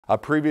A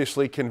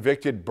previously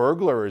convicted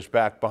burglar is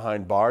back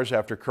behind bars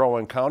after Crow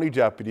Wing County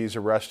deputies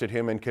arrested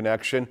him in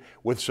connection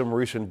with some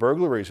recent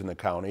burglaries in the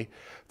county.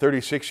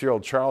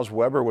 36-year-old Charles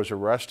Weber was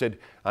arrested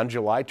on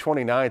July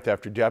 29th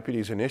after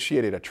deputies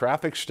initiated a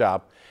traffic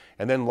stop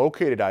and then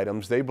located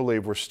items they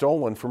believe were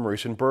stolen from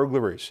recent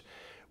burglaries.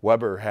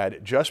 Weber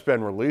had just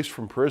been released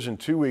from prison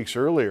 2 weeks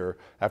earlier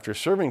after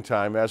serving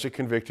time as a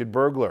convicted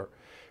burglar.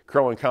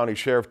 Crow Wing County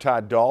Sheriff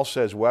Todd Dahl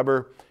says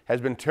Weber has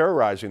been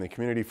terrorizing the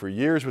community for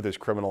years with his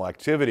criminal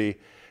activity,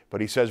 but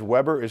he says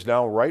Weber is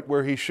now right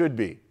where he should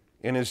be,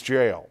 in his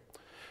jail.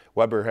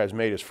 Weber has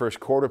made his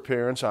first court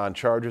appearance on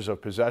charges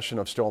of possession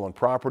of stolen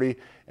property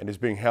and is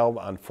being held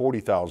on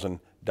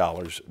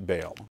 $40,000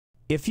 bail.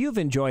 If you've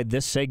enjoyed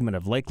this segment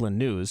of Lakeland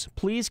News,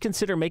 please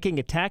consider making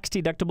a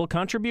tax-deductible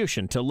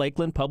contribution to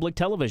Lakeland Public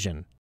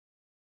Television.